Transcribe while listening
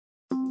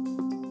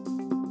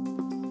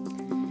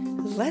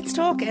Let's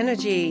talk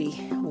energy.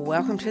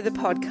 Welcome to the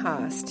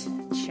podcast.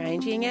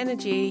 Changing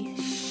energy,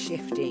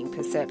 shifting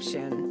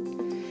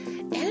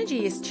perception.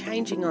 Energy is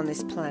changing on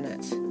this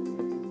planet.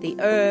 The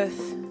earth,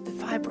 the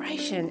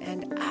vibration,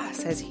 and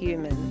us as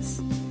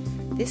humans.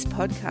 This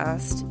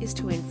podcast is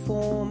to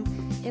inform,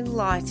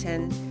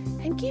 enlighten,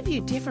 and give you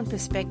different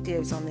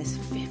perspectives on this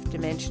fifth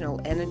dimensional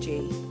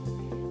energy,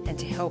 and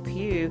to help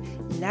you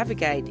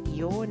navigate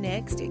your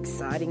next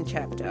exciting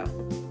chapter.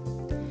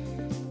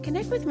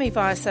 Connect with me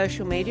via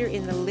social media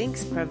in the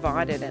links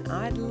provided, and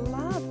I'd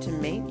love to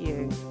meet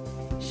you.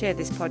 Share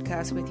this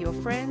podcast with your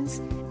friends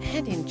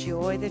and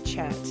enjoy the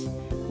chat.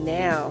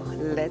 Now,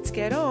 let's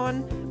get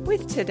on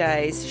with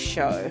today's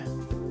show.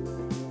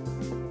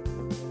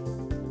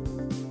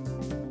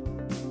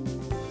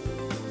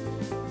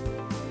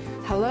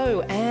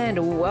 Hello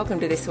and welcome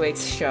to this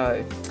week's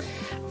show.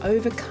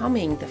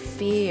 Overcoming the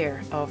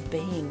fear of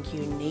being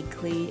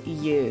uniquely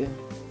you.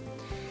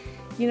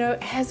 You know,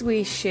 as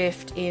we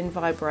shift in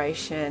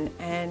vibration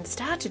and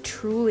start to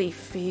truly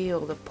feel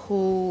the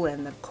pull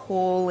and the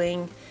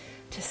calling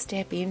to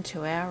step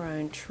into our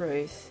own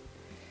truth,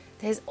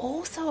 there's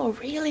also a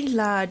really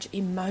large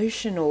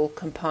emotional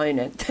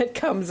component that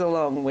comes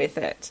along with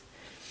it.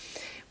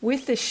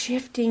 With the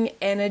shifting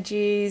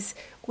energies,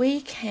 we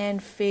can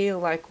feel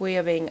like we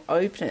are being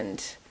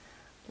opened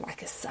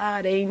like a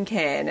sardine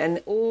can,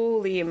 and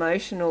all the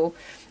emotional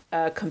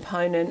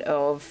component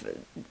of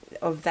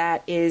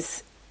that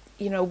is,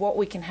 you know, what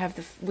we can have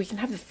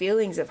the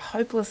feelings of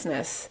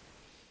hopelessness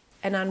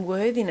and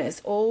unworthiness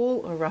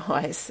all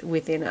arise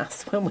within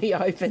us when we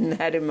open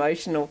that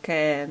emotional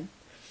can.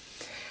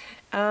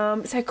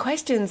 So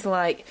questions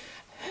like,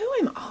 who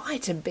am I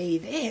to be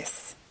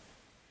this?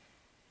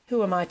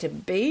 Who am I to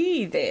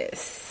be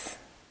this?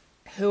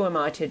 Who am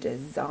I to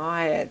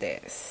desire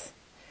this?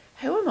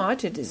 Who am I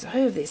to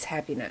deserve this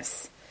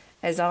happiness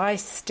as I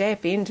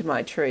step into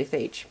my truth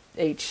each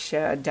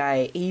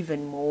day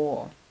even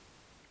more?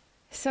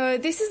 So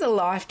this is a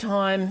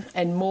lifetime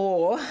and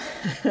more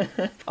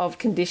of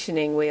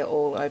conditioning we are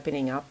all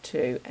opening up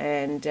to,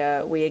 and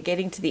we are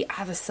getting to the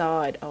other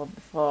side of the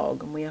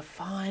fog, and we are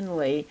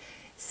finally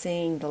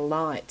seeing the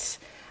light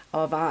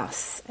of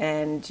us.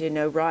 And, you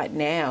know, right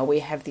now we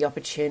have the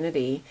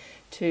opportunity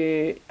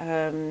to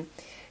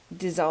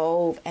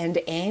dissolve and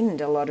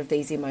end a lot of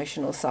these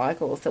emotional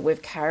cycles that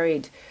we've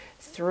carried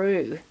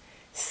through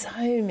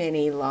so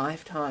many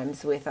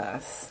lifetimes with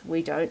us.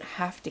 We don't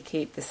have to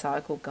keep the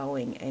cycle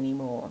going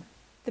anymore.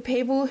 The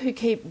people who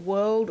keep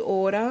world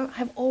order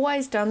have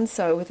always done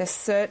so with a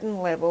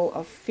certain level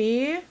of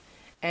fear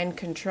and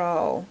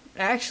control.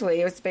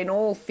 Actually, it's been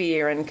all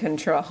fear and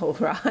control,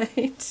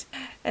 right?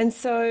 And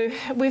so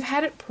we've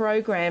had it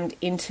programmed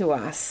into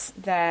us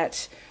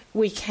that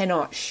we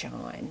cannot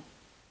shine.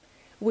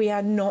 We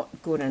are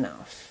not good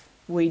enough.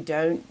 We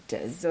don't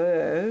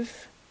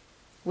deserve.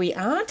 We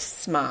aren't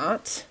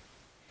smart.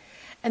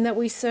 And that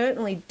we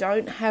certainly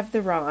don't have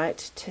the right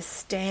to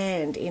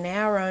stand in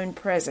our own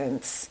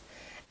presence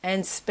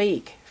and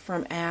speak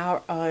from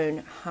our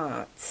own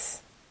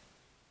hearts.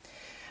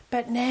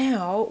 But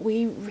now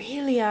we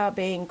really are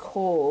being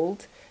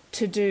called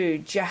to do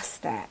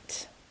just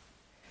that.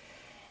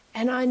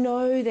 And I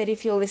know that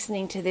if you're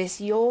listening to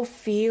this, you're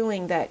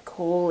feeling that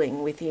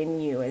calling within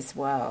you as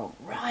well,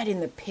 right in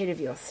the pit of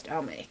your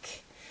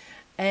stomach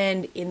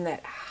and in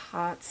that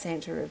heart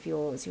center of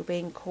yours. You're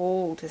being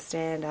called to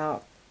stand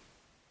up.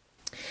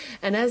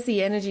 And as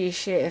the energy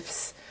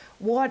shifts,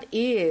 what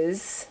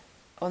is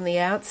on the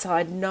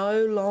outside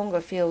no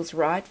longer feels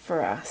right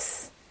for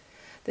us.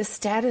 The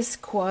status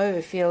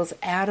quo feels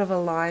out of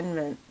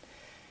alignment.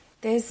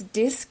 There's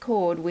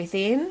discord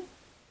within.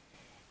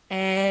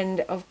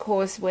 And of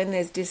course, when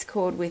there's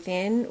discord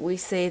within, we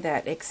see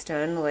that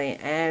externally,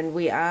 and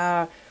we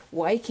are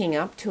waking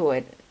up to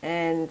it,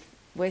 and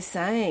we're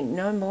saying,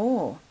 no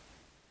more.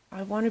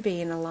 I want to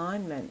be in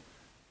alignment.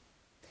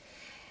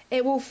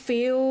 It will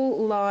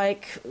feel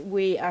like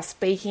we are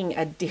speaking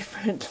a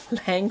different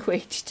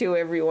language to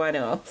everyone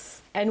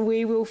else, and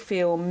we will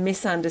feel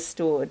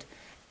misunderstood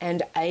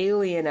and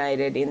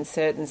alienated in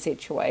certain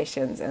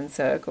situations and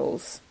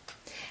circles.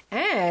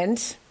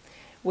 And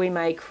we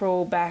may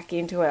crawl back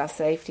into our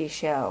safety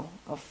shell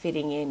of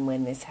fitting in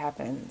when this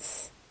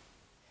happens.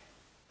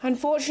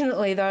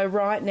 Unfortunately, though,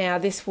 right now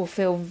this will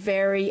feel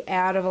very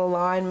out of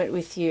alignment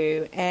with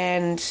you,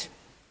 and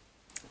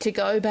to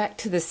go back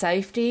to the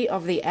safety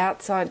of the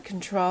outside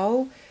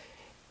control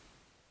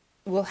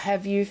will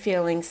have you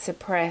feeling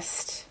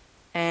suppressed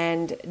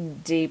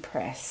and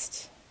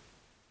depressed.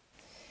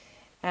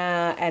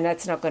 And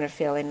that's not going to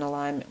feel in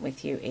alignment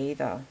with you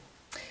either.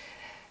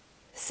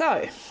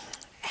 So,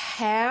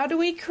 how do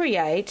we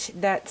create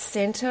that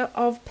center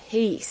of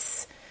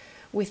peace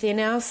within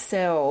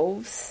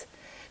ourselves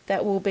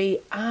that will be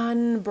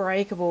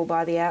unbreakable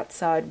by the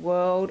outside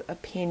world,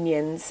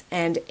 opinions,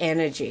 and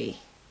energy?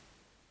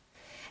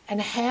 And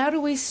how do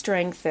we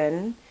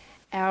strengthen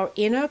our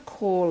inner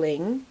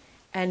calling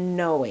and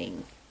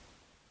knowing?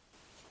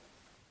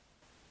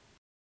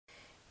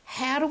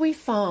 How do we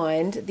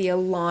find the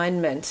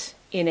alignment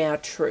in our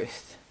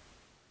truth?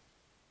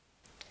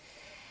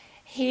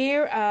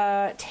 Here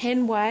are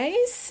 10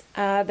 ways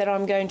that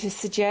I'm going to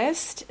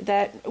suggest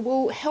that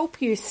will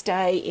help you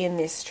stay in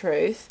this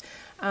truth.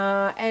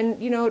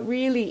 And, it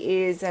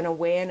really is an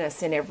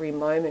awareness in every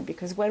moment,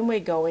 because when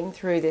we're going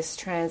through this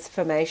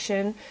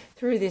transformation,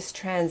 through this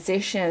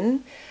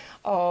transition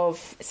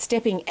of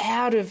stepping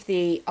out of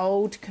the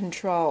old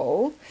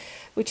control,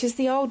 which is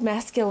the old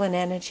masculine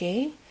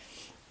energy,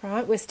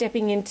 right? We're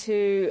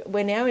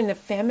now in the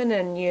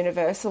feminine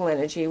universal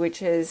energy,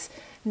 which is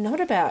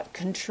not about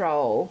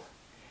control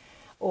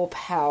or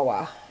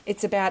power.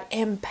 It's about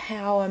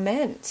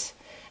empowerment,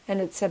 and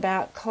it's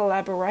about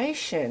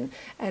collaboration,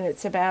 and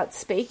it's about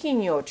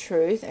speaking your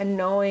truth and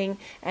knowing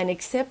and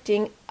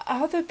accepting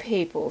other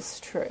people's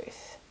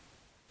truth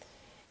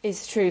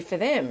is true for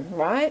them,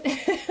 right?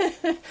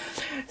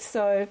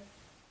 So,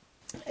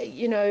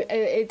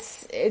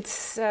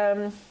 it's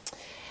an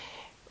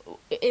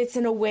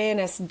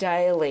awareness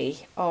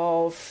daily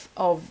of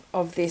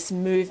this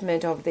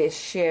movement, of this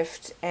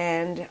shift,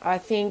 and I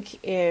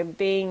think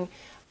being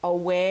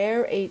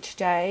aware each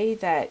day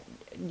that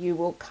you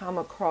will come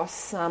across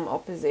some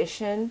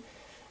opposition,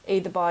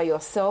 either by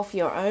yourself,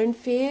 your own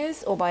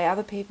fears, or by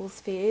other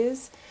people's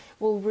fears,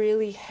 will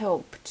really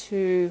help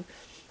you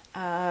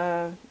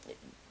to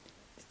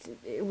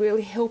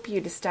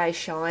stay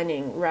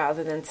shining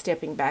rather than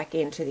stepping back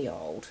into the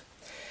old.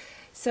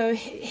 So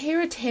here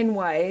are 10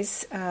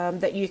 ways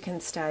that you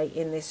can stay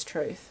in this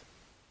truth.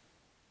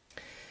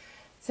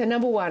 So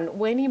number 1,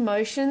 when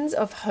emotions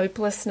of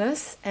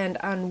hopelessness and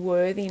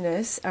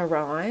unworthiness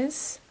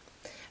arise,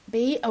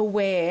 be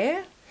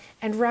aware,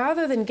 and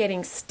rather than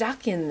getting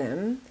stuck in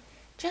them,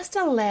 just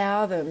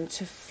allow them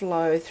to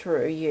flow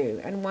through you.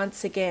 And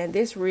once again,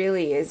 this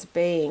really is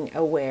being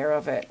aware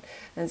of it.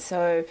 And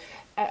so,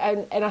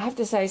 and I have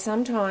to say,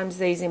 sometimes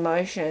these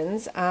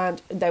emotions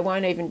they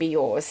won't even be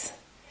yours.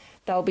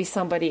 They'll be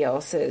somebody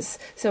else's.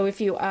 So if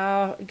you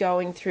are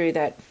going through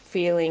that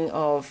feeling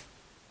of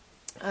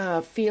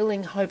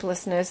feeling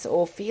hopelessness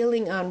or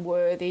feeling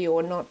unworthy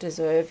or not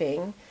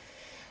deserving,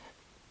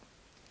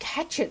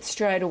 catch it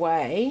straight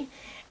away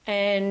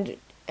and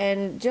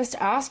just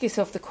ask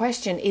yourself the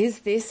question, is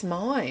this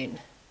mine?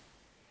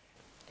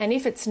 And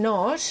if it's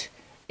not,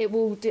 it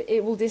will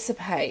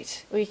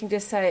dissipate. Or you can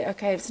just say,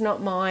 okay, if it's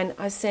not mine,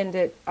 I send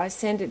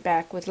it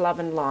back with love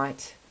and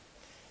light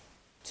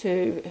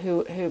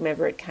to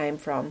whomever it came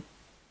from.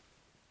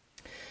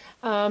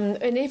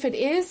 And if it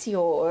is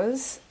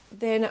yours,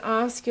 then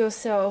ask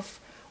yourself,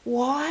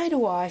 why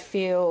do I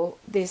feel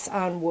this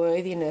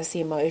unworthiness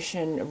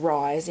emotion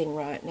rising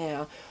right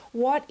now?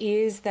 What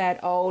is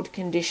that old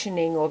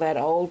conditioning or that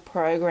old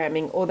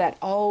programming or that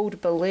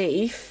old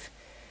belief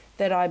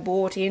that I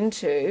bought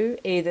into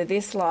either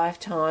this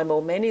lifetime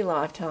or many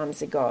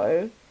lifetimes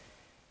ago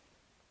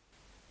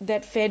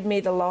that fed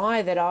me the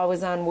lie that I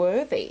was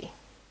unworthy?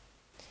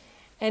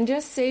 And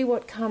just see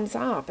what comes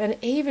up. And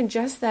even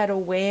just that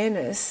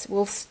awareness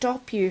will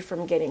stop you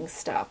from getting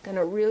stuck, and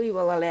it really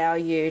will allow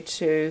you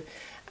to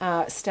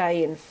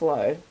stay in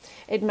flow.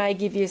 It may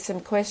give you some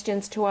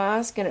questions to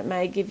ask, and it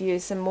may give you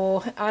some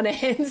more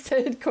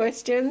unanswered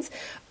questions,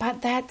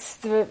 but that's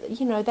the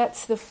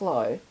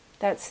flow.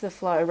 That's the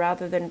flow,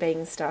 rather than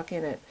being stuck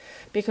in it.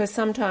 Because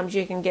sometimes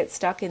you can get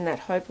stuck in that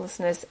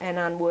hopelessness and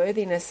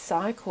unworthiness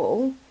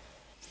cycle.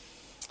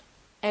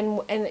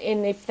 And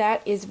if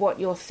that is what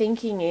your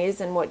thinking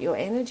is and what your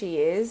energy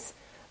is,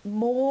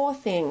 more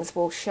things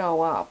will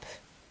show up,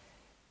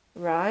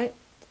 right,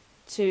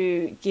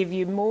 to give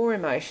you more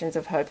emotions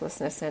of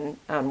hopelessness and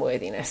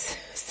unworthiness.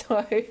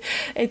 So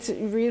it's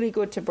really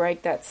good to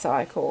break that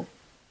cycle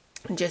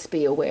and just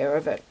be aware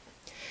of it.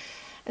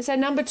 And so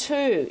number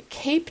 2,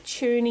 keep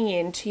tuning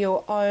in to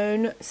your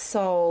own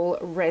soul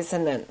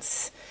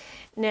resonance.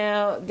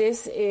 Now,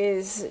 this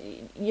is,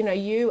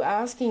 you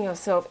asking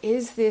yourself,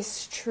 is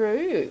this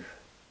true?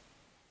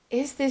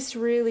 Is this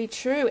really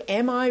true?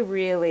 Am I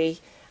really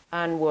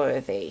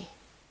unworthy?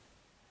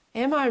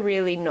 Am I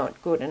really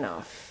not good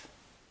enough?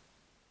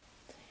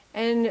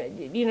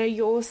 And,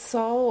 your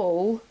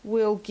soul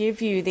will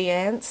give you the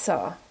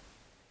answer.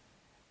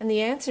 And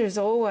the answer is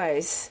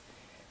always,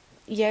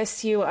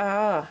 yes, you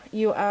are.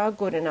 You are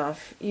good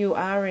enough. You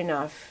are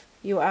enough.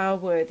 You are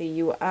worthy.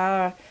 You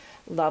are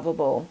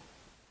lovable.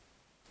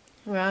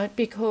 Right?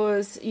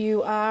 Because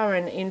you are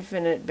an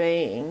infinite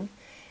being,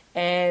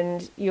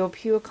 and you're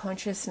pure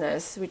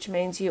consciousness, which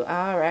means you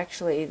are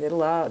actually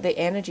the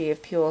energy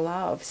of pure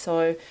love.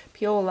 So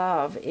pure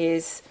love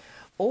is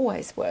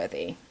always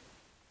worthy.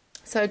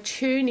 So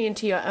tune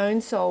into your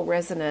own soul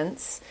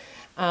resonance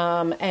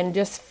and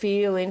just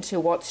feel into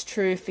what's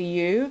true for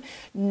you,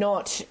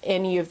 not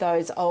any of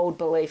those old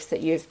beliefs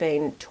that you've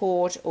been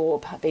taught or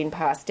been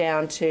passed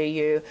down to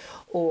you,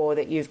 or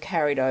that you've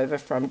carried over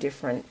from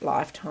different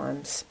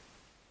lifetimes.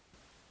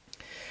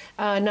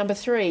 Number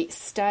 3,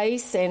 stay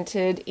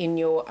centered in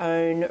your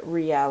own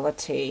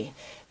reality.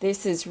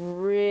 This is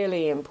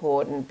really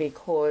important,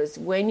 because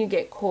when you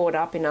get caught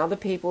up in other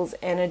people's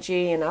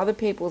energy and other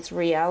people's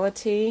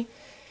reality,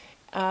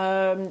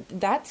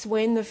 that's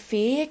when the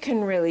fear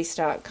can really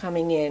start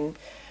coming in.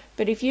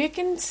 But if you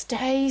can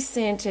stay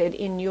centered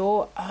in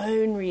your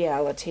own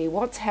reality,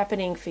 what's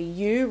happening for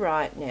you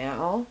right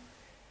now,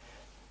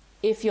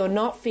 if you're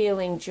not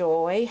feeling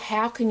joy,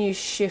 how can you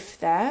shift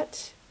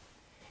that?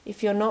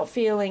 If you're not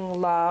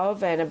feeling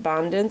love and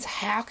abundance,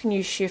 how can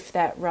you shift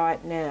that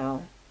right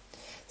now?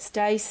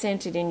 Stay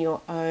centered in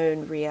your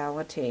own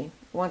reality.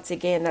 Once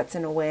again, that's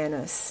an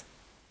awareness.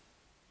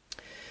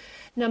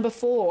 Number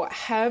 4,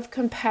 have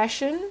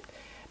compassion,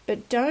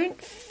 but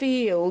don't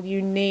feel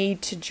you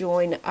need to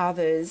join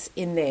others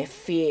in their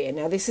fear.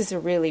 Now, this is a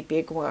really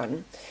big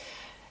one.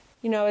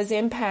 You know, as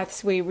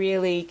empaths, we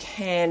really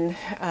can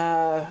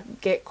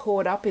get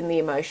caught up in the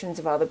emotions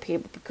of other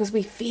people because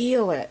we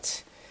feel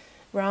it,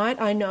 right?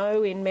 I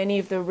know in many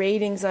of the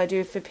readings I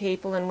do for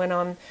people, and when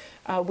I'm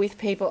with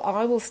people,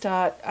 I will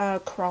start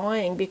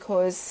crying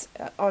because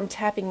I'm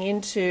tapping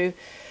into,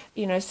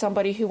 you know,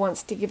 somebody who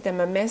wants to give them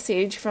a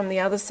message from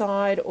the other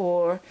side,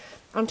 or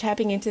I'm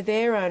tapping into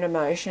their own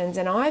emotions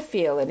and I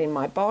feel it in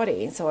my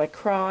body. And so I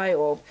cry,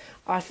 or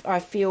I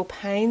feel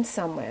pain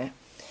somewhere.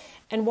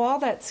 And while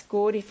that's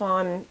good, if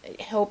I'm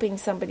helping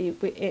somebody,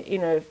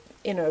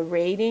 in a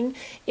reading,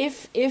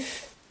 if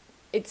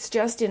it's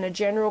just in a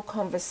general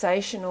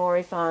conversation, or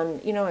if I'm,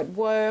 at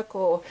work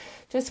or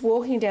just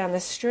walking down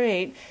the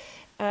street,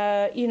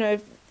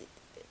 tapping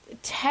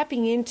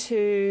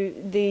into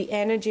the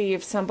energy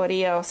of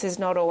somebody else is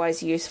not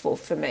always useful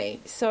for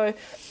me. So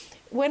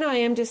when I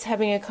am just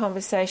having a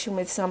conversation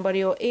with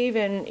somebody, or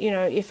even,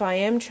 if I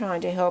am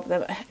trying to help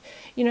them,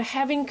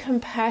 having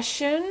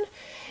compassion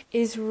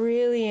is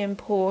really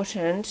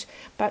important,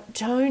 but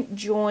don't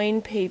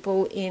join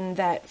people in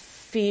that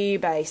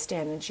fear-based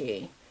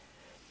energy.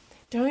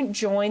 Don't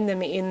join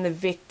them in the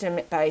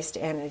victim-based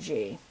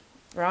energy,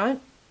 right?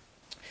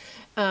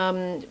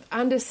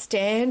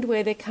 Understand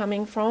where they're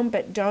coming from,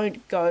 but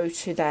don't go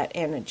to that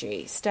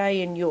energy.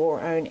 Stay in your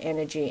own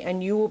energy,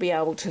 and you will be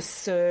able to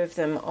serve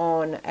them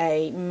on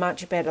a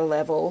much better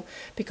level,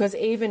 because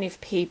even if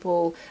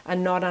people are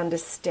not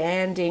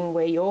understanding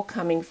where you're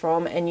coming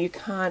from and you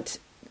can't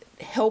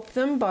help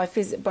them by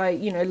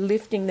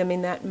lifting them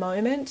in that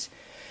moment,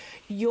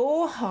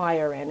 your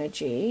higher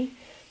energy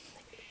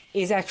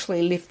is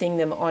actually lifting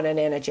them on an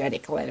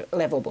energetic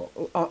level,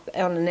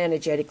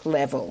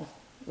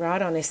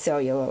 right, on a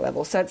cellular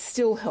level. So it's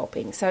still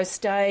helping. So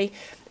stay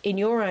in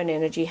your own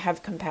energy,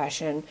 have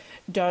compassion,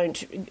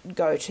 don't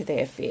go to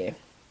their fear.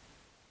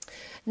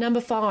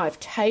 Number 5,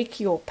 take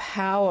your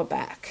power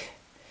back.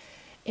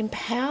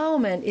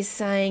 Empowerment is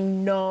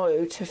saying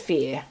no to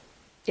fear.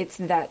 It's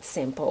that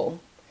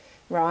simple,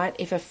 right?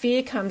 If a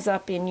fear comes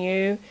up in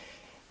you,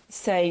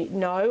 say,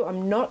 no,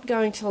 I'm not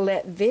going to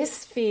let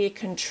this fear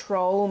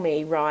control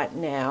me right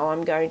now.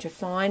 I'm going to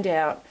find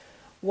out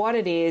what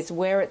it is,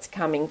 where it's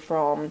coming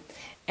from,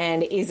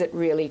 and is it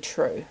really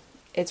true?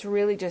 It's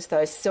really just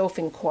those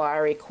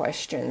self-inquiry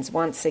questions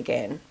once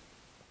again.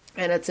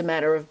 And it's a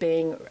matter of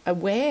being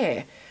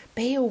aware.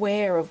 Be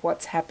aware of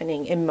what's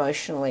happening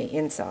emotionally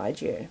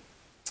inside you.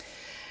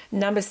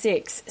 Number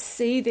 6,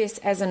 see this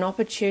as an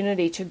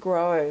opportunity to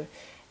grow.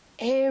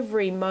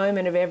 Every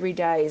moment of every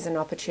day is an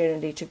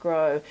opportunity to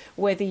grow,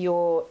 whether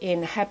you're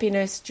in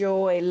happiness,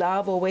 joy,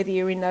 love, or whether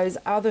you're in those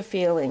other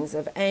feelings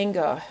of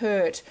anger,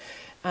 hurt,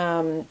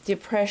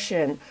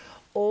 depression,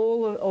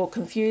 or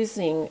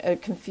confusing,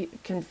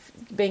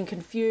 being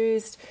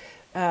confused,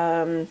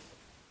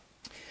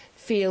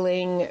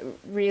 feeling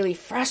really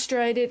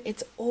frustrated.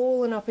 It's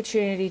all an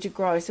opportunity to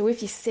grow. So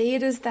if you see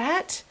it as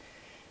that,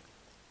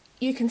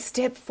 you can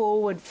step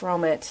forward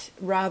from it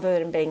rather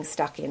than being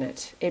stuck in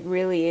it. It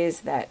really is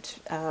that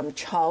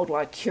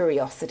childlike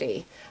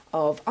curiosity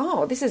of,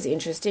 oh, this is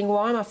interesting.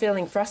 Why am I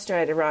feeling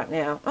frustrated right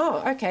now?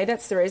 Oh, okay,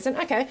 that's the reason.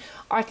 Okay,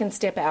 I can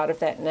step out of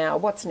that now.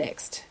 What's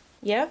next?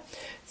 Yeah?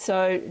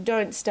 So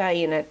don't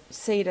stay in it.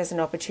 See it as an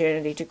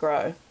opportunity to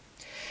grow.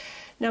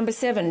 Number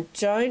 7,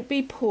 don't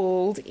be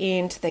pulled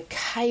into the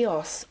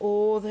chaos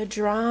or the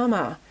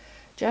drama.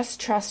 Just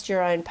trust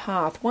your own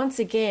path. Once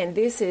again,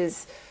 this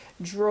is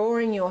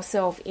drawing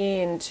yourself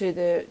into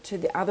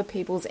the other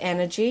people's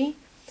energy,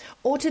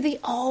 or to the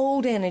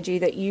old energy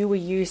that you were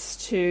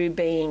used to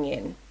being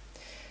in.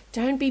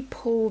 Don't be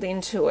pulled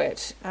into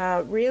it.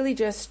 Really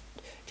just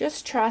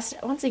trust.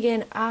 Once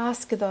again,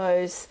 ask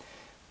those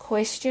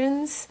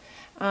questions.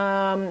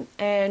 And,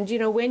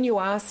 when you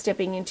are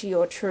stepping into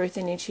your truth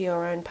and into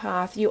your own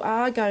path, you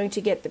are going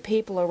to get the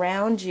people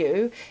around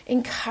you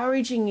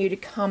encouraging you to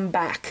come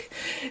back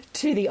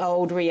to the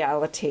old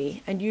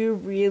reality. And you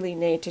really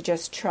need to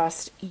just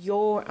trust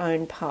your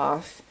own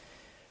path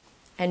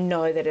and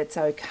know that it's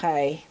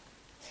okay.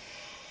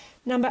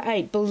 Number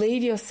 8,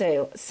 believe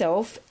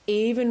yourself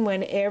even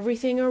when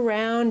everything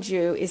around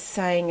you is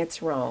saying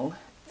it's wrong.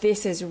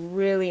 This is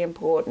really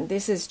important.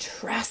 This is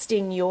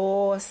trusting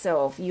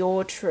yourself,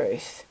 your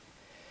truth.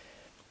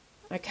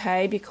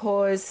 Okay,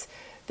 because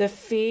the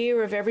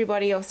fear of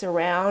everybody else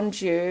around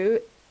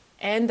you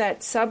and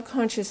that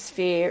subconscious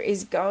fear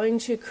is going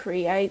to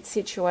create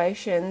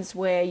situations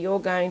where you're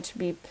going to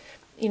be,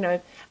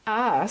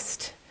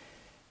 asked,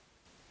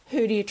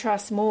 who do you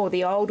trust more,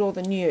 the old or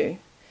the new?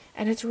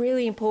 And it's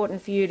really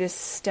important for you to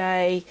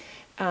stay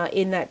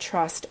in that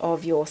trust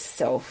of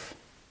yourself.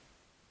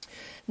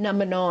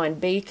 Number 9,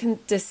 be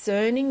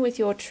discerning with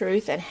your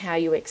truth and how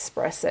you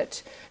express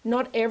it.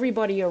 Not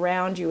everybody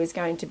around you is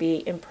going to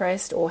be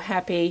impressed or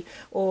happy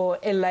or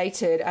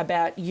elated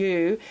about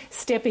you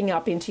stepping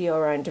up into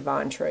your own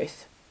divine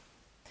truth.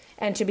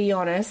 And to be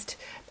honest,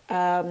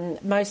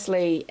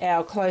 mostly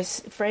our close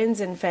friends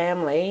and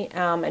family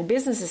and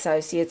business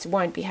associates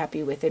won't be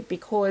happy with it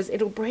because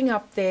it'll bring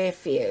up their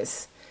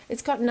fears.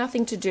 It's got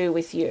nothing to do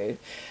with you.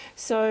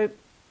 So,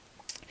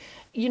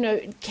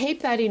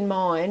 keep that in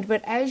mind,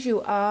 but as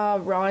you are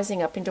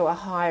rising up into a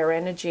higher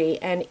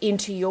energy and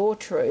into your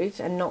truth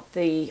and not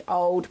the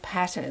old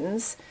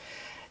patterns,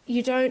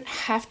 you don't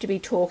have to be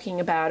talking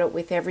about it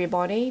with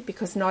everybody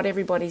because not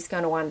everybody's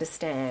going to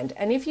understand.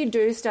 And if you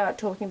do start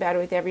talking about it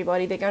with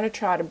everybody, they're going to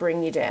try to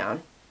bring you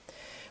down,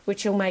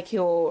 which will make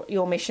your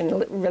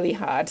mission really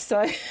hard.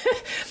 So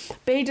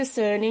be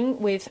discerning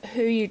with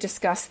who you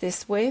discuss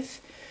this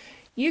with.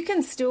 You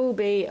can still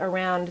be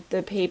around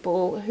the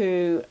people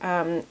who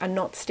are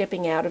not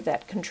stepping out of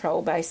that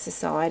control-based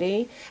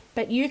society,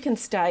 but you can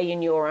stay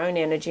in your own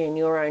energy and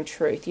your own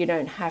truth. You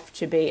don't have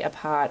to be a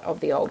part of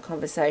the old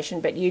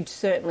conversation, but you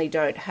certainly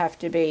don't have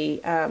to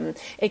be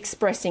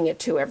expressing it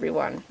to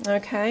everyone,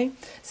 okay?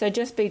 So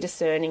just be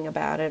discerning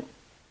about it.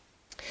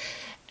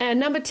 And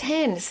number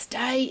 10,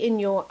 stay in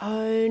your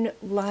own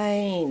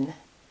lane.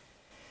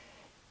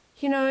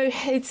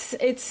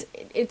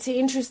 It's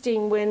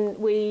interesting when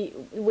we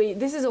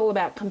this is all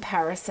about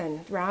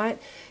comparison, right?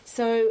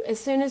 So as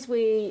soon as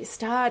we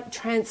start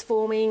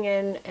transforming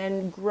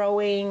and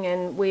growing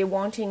and we're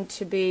wanting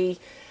to be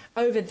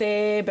over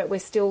there but we're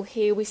still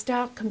here, we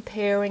start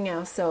comparing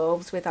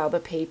ourselves with other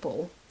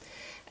people.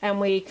 And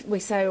we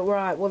say,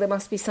 right, well, there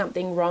must be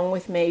something wrong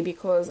with me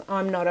because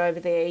I'm not over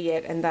there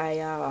yet and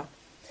they are.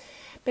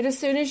 But as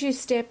soon as you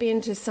step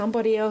into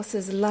somebody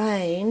else's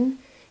lane,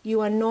 you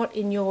are not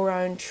in your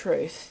own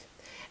truth.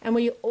 And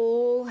we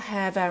all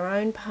have our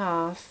own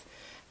path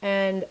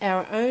and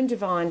our own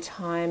divine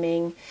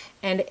timing,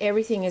 and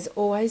everything is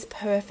always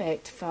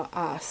perfect for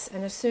us.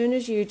 And as soon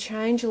as you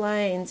change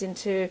lanes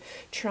into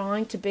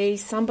trying to be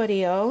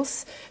somebody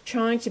else,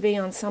 trying to be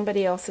on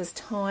somebody else's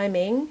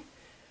timing,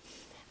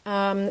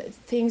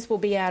 things will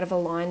be out of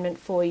alignment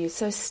for you.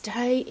 So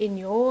stay in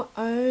your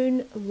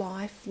own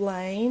life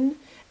lane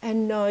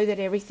and know that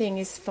everything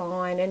is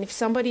fine. And if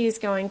somebody is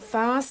going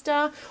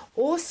faster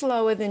or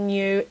slower than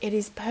you, it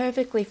is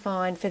perfectly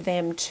fine for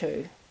them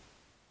too,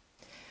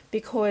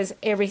 because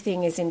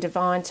everything is in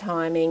divine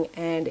timing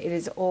and it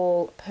is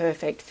all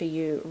perfect for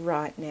you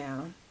right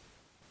now.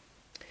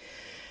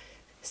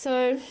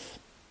 So,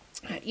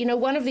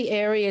 one of the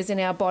areas in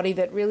our body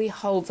that really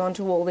holds on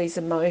to all these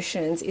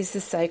emotions is the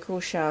sacral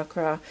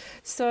chakra.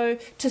 So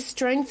to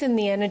strengthen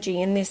the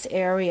energy in this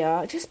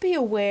area, just be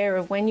aware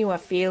of when you are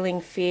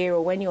feeling fear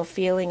or when you're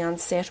feeling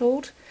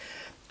unsettled,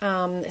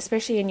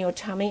 especially in your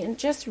tummy, and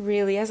just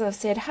really, as I've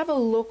said, have a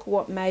look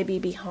what may be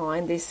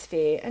behind this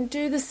fear and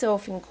do the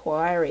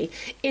self-inquiry.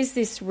 Is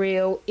this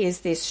real?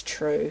 Is this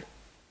true?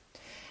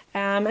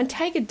 And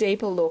take a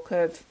deeper look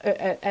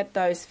at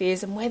those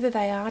fears and whether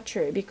they are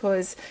true,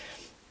 because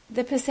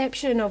the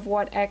perception of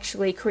what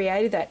actually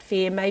created that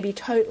fear may be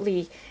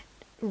totally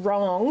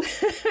wrong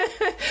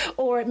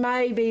or it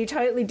may be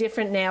totally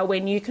different now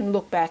when you can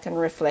look back and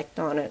reflect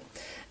on it.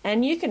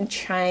 And you can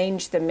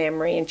change the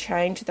memory and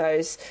change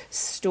those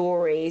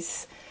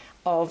stories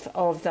of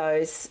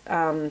those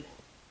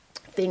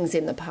things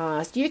in the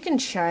past. You can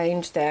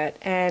change that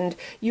and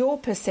your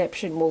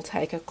perception will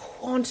take a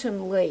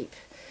quantum leap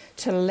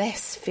to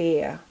less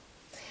fear.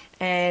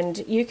 And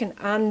you can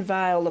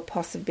unveil the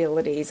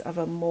possibilities of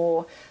a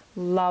more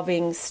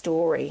loving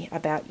story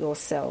about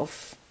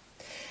yourself.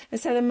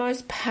 And so the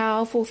most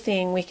powerful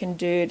thing we can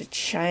do to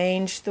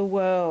change the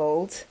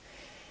world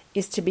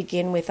is to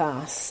begin with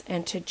us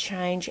and to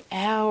change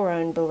our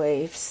own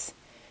beliefs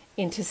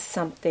into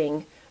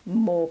something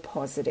more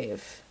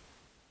positive.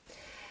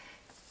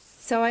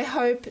 So I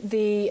hope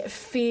the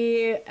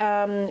fear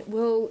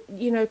will,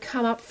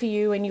 come up for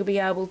you and you'll be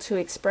able to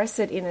express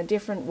it in a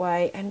different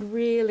way and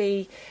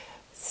really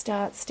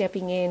start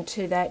stepping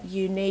into that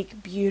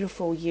unique,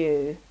 beautiful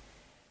you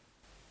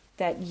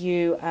that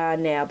you are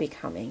now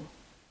becoming.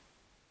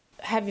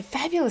 Have a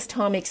fabulous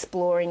time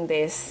exploring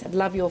this. I'd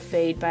love your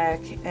feedback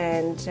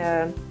and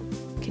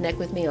connect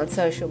with me on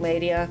social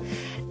media.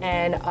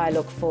 And I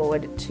look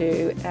forward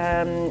to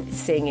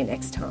seeing you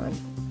next time.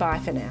 Bye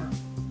for now.